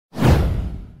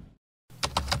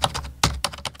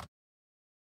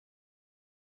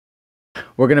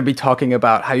we're going to be talking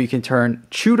about how you can turn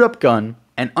chewed up gum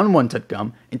and unwanted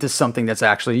gum into something that's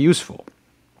actually useful.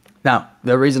 Now,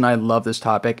 the reason I love this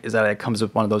topic is that it comes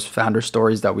with one of those founder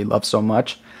stories that we love so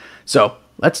much. So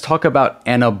let's talk about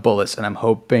Anna Bullis, and I'm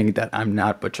hoping that I'm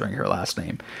not butchering her last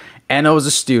name. Anna was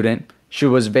a student. She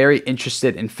was very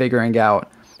interested in figuring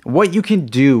out what you can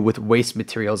do with waste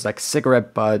materials like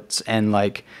cigarette butts and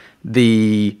like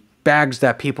the bags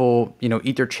that people,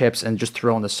 eat their chips and just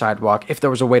throw on the sidewalk, if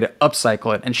there was a way to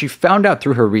upcycle it. And she found out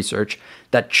through her research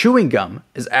that chewing gum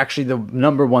is actually the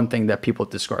number one thing that people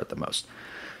discard the most.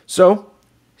 So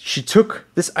she took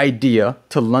this idea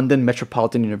to London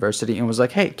Metropolitan University and was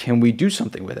like, hey, can we do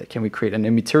something with it? Can we create a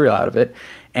new material out of it?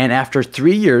 And after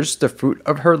 3 years, the fruit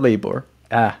of her labor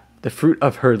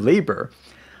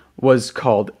was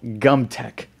called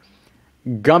Gumtec.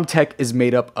 Gumtec is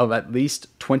made up of at least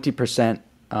 20%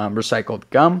 recycled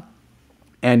gum,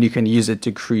 and you can use it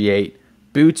to create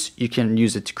boots, you can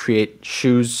use it to create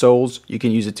shoes soles, you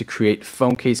can use it to create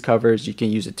phone case covers, you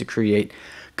can use it to create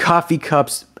coffee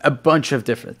cups, a bunch of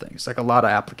different things, like a lot of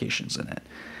applications in it.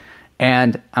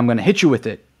 And I'm going to hit you with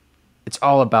it. It's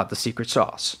all about the secret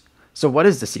sauce. So what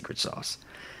is the secret sauce?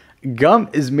 Gum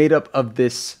is made up of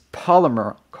this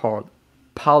polymer called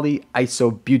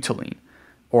polyisobutylene,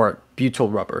 or butyl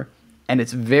rubber, and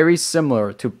it's very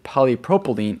similar to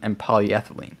polypropylene and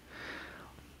polyethylene.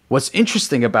 What's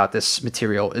interesting about this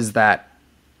material is that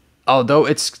although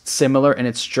it's similar in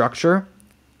its structure,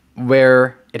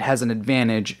 where it has an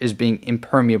advantage is being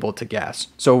impermeable to gas.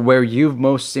 So where you've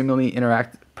most similarly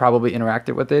probably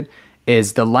interacted with it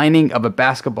is the lining of a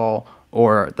basketball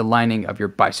or the lining of your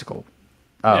bicycle.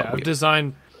 I've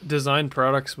designed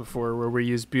products before where we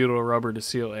use butyl rubber to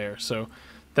seal air. So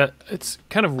that it's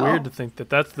kind of weird to think that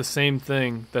that's the same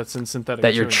thing that's in synthetic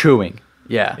that you're chewing.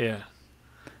 Yeah.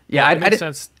 It makes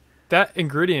sense. That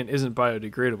ingredient isn't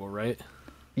biodegradable, right?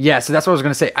 Yeah, so that's what I was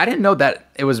going to say. I didn't know that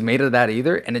it was made of that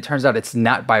either, and it turns out it's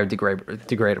not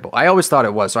biodegradable. I always thought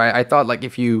it was. So I thought like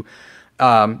if you,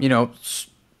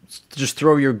 just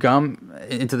throw your gum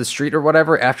into the street or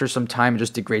whatever, after some time it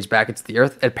just degrades back into the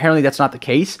earth. Apparently that's not the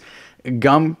case.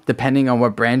 Gum, depending on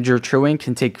what brand you're chewing,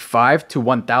 can take 5 to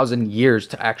 1,000 years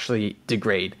to actually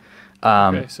degrade,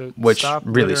 okay, so which stop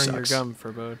really littering sucks. Your gum,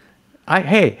 Farbod.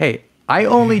 I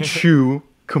only chew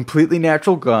completely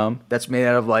natural gum that's made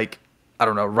out of like, I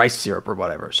don't know, rice syrup or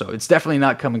whatever. So it's definitely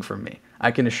not coming from me, I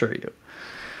can assure you.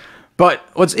 But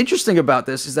what's interesting about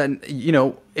this is that,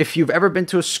 if you've ever been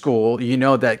to a school, you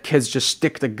know that kids just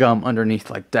stick the gum underneath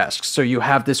like desks. So you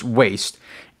have this waste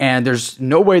and there's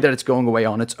no way that it's going away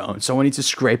on its own. Someone needs to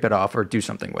scrape it off or do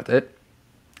something with it.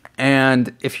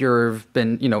 And if you've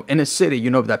been, in a city, you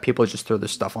know that people just throw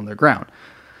this stuff on the ground.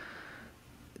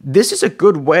 This is a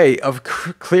good way of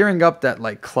clearing up that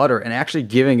like clutter and actually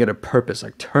giving it a purpose,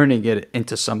 like turning it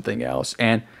into something else.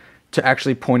 And to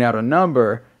actually point out a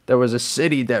number, there was a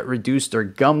city that reduced their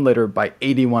gum litter by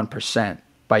 81%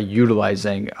 by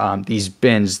utilizing these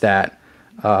bins that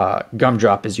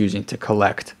Gumdrop is using to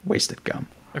collect wasted gum.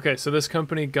 Okay, so this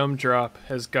company, Gumdrop,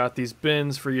 has got these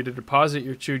bins for you to deposit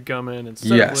your chewed gum in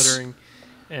instead of littering.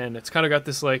 And it's kind of got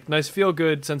this like nice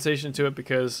feel-good sensation to it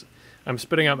because I'm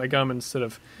spitting out my gum instead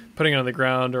of putting it on the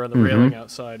ground or on the railing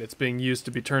outside. It's being used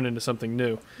to be turned into something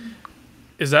new.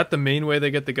 Is that the main way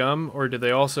they get the gum, or do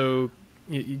they also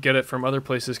you get it from other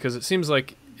places? Because it seems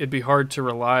like it'd be hard to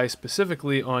rely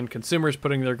specifically on consumers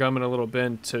putting their gum in a little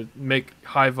bin to make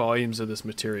high volumes of this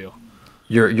material.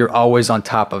 You're always on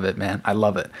top of it, man. I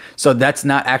love it. So that's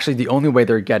not actually the only way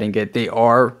they're getting it. They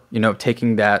are,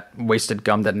 taking that wasted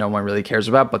gum that no one really cares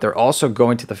about, but they're also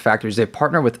going to the factories. They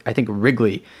partner with, I think,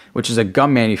 Wrigley, which is a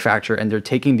gum manufacturer, and they're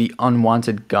taking the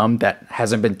unwanted gum that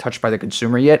hasn't been touched by the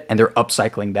consumer yet, and they're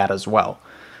upcycling that as well.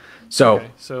 So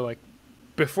like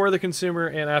before the consumer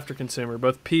and after consumer,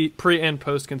 both pre and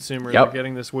post consumer, they're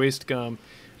getting this waste gum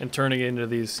and turning it into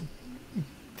this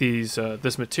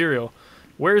material.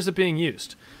 Where is it being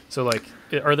used? So like,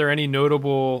 are there any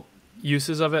notable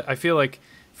uses of it? I feel like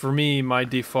for me, my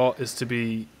default is to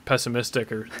be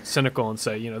pessimistic or cynical and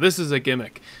say, this is a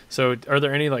gimmick. So are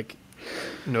there any like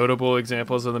notable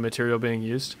examples of the material being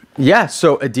used? Yeah,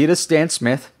 so Adidas Stan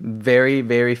Smith, very,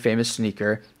 very famous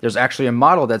sneaker. There's actually a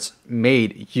model that's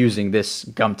made using this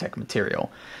Gumtec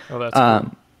material. Oh, that's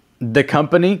cool. The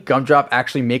company, Gumdrop,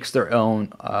 actually makes their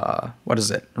own,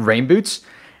 rain boots.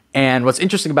 And what's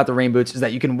interesting about the rain boots is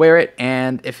that you can wear it,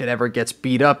 and if it ever gets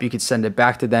beat up, you can send it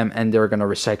back to them, and they're going to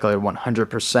recycle it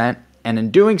 100%. And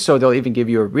in doing so, they'll even give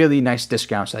you a really nice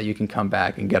discount so that you can come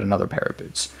back and get another pair of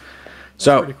boots.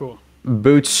 That's pretty cool.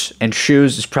 boots and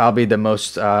shoes is probably the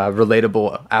most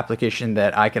relatable application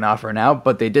that I can offer now,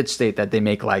 but they did state that they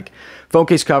make like phone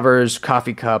case covers,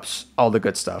 coffee cups, all the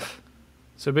good stuff.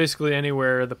 So basically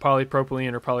anywhere the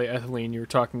polypropylene or polyethylene you were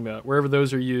talking about, wherever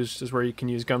those are used is where you can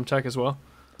use Gumtec as well?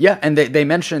 Yeah, and they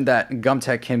mentioned that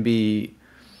Gumtec can be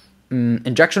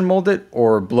injection molded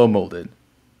or blow molded.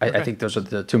 I think those are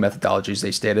the two methodologies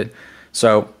they stated.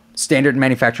 So standard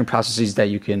manufacturing processes that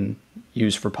you can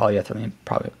use for polyethylene,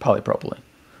 polypropylene.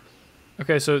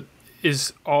 Okay, so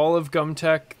is all of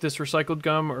Gumtec this recycled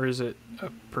gum, or is it a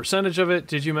percentage of it?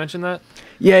 Did you mention that?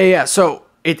 Yeah. So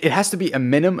it has to be a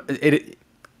minimum. It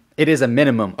is a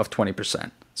minimum of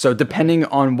 20%. So depending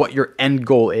on what your end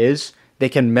goal is, they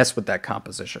can mess with that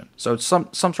composition. So it's some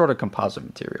sort of composite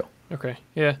material. Okay,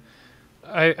 yeah.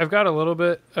 I've got a little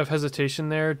bit of hesitation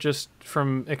there just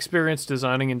from experience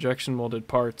designing injection molded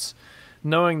parts,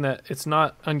 knowing that it's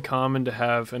not uncommon to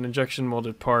have an injection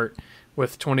molded part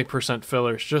with 20%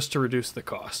 fillers just to reduce the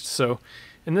cost. So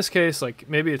in this case, like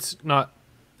maybe it's not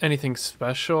anything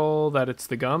special that it's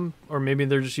the gum, or maybe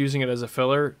they're just using it as a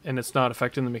filler and it's not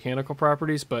affecting the mechanical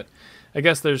properties. But I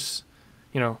guess there's,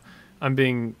 I'm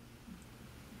being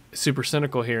super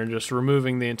cynical here and just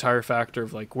removing the entire factor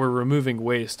of like we're removing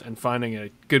waste and finding a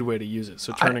good way to use it.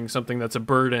 So turning something that's a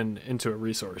burden into a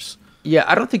resource. Yeah,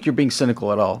 I don't think you're being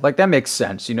cynical at all. Like that makes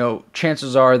sense.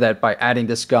 Chances are that by adding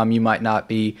this gum, you might not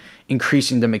be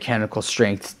increasing the mechanical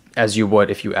strength as you would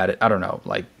if you added, I don't know,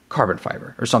 like carbon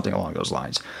fiber or something along those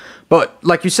lines. But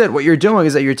like you said, what you're doing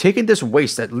is that you're taking this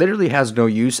waste that literally has no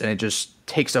use and it just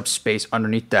takes up space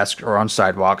underneath desks or on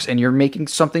sidewalks, and you're making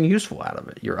something useful out of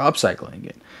it. You're upcycling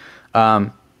it.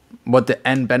 What the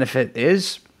end benefit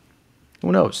is,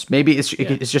 who knows? Maybe it's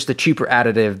just a cheaper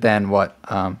additive than what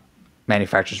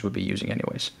manufacturers would be using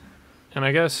anyways. And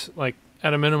I guess, like,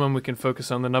 at a minimum, we can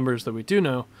focus on the numbers that we do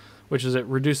know, which is it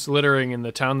reduced littering in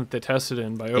the town that they tested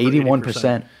in by over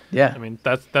 81%. Yeah. I mean,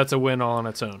 that's a win all on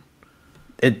its own.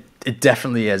 It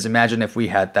definitely is. Imagine if we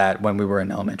had that when we were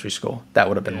in elementary school. That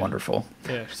would have been wonderful.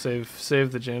 Yeah,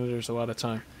 save the janitors a lot of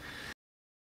time.